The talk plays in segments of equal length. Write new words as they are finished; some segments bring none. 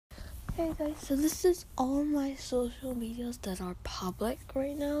Hey guys, so this is all my social medias that are public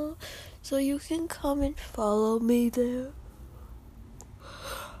right now, so you can come and follow me there.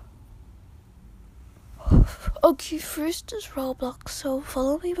 Okay, first is Roblox, so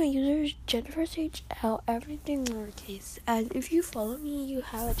follow me. My user is JenniferSHL, everything lowercase, and if you follow me, you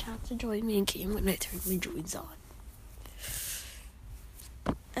have a chance to join me in game when I turn my joins on.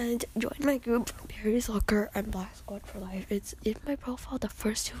 And join my group, Barry Soccer and Black Squad for Life. It's in my profile, the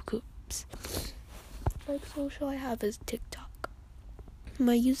first two groups. Like social I have is TikTok.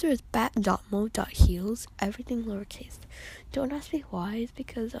 My user is bat.mo.heals, everything lowercase. Don't ask me why, it's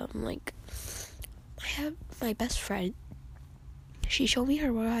because I have my best friend. She showed me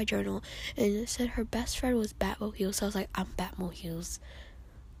her Royal High journal and it said her best friend was Batmo Heals, so I was like, I'm Batmo Heals,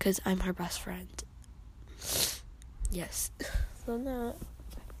 because I'm her best friend. Yes. So now,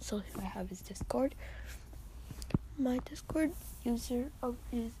 social I have is Discord. My Discord user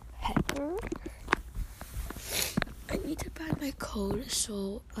is Heather. I need to find my code,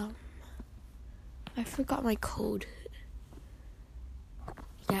 so I forgot my code.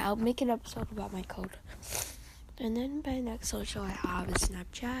 Yeah, I'll make an episode about my code. And then my next social I have is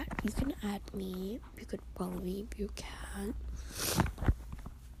Snapchat. You can add me. You could follow me if you can.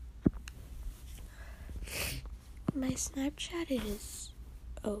 My Snapchat is...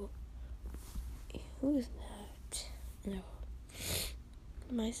 Oh. Who is that? No.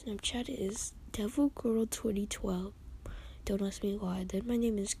 My Snapchat is DevilGirl2012. Don't ask me why. Then my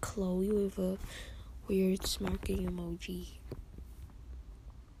name is Chloe with a weird smirking emoji.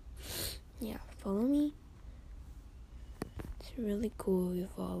 Yeah, follow me. It's really cool if you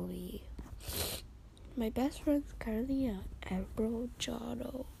follow me. My best friend's currently Ebro,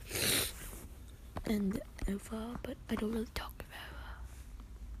 Jado, and Eva, but I don't really talk about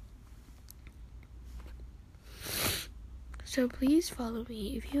Eva. So please follow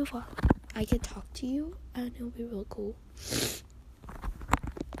me. If you follow, I can talk to you, and it'll be real cool.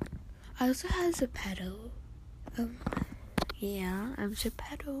 I also have Zepeto. Yeah, I'm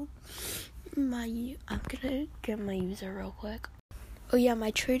Zepeto. I'm gonna get my user real quick. Oh yeah,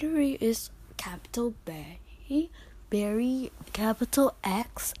 my tradery is capital Barry, capital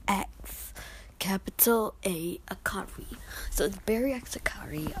X, capital A, Akari. So it's Barry X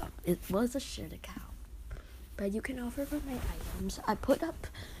Akari. It was a shared account, but you can offer for my items. I put up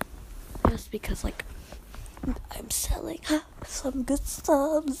just because I'm selling some good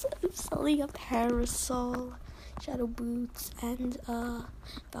subs. I'm selling a parasol, shadow boots, and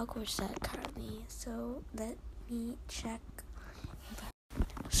Valkyrie set currently. So let me check.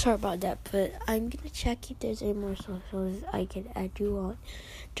 Sorry about that, but I'm gonna check if there's any more socials I can add you on.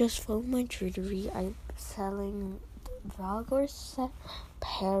 Just follow my tradery. I'm selling Valkyrie set,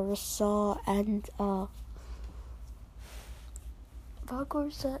 parasol, and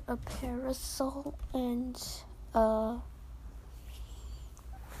Valkyrie set, a parasol, and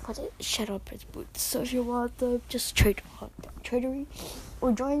Shadow Prince boots. So if you want them, just trade on tradery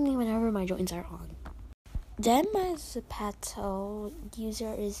or join me whenever my joins are on. Then my Zepeto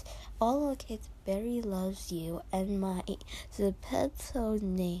user is all lowercase Barry loves you, and my Zepeto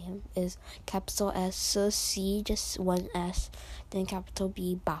name is capital S, so C, just one S, then capital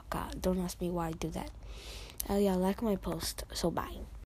B, Baka. Don't ask me why I do that. Yeah, like my post. So bye.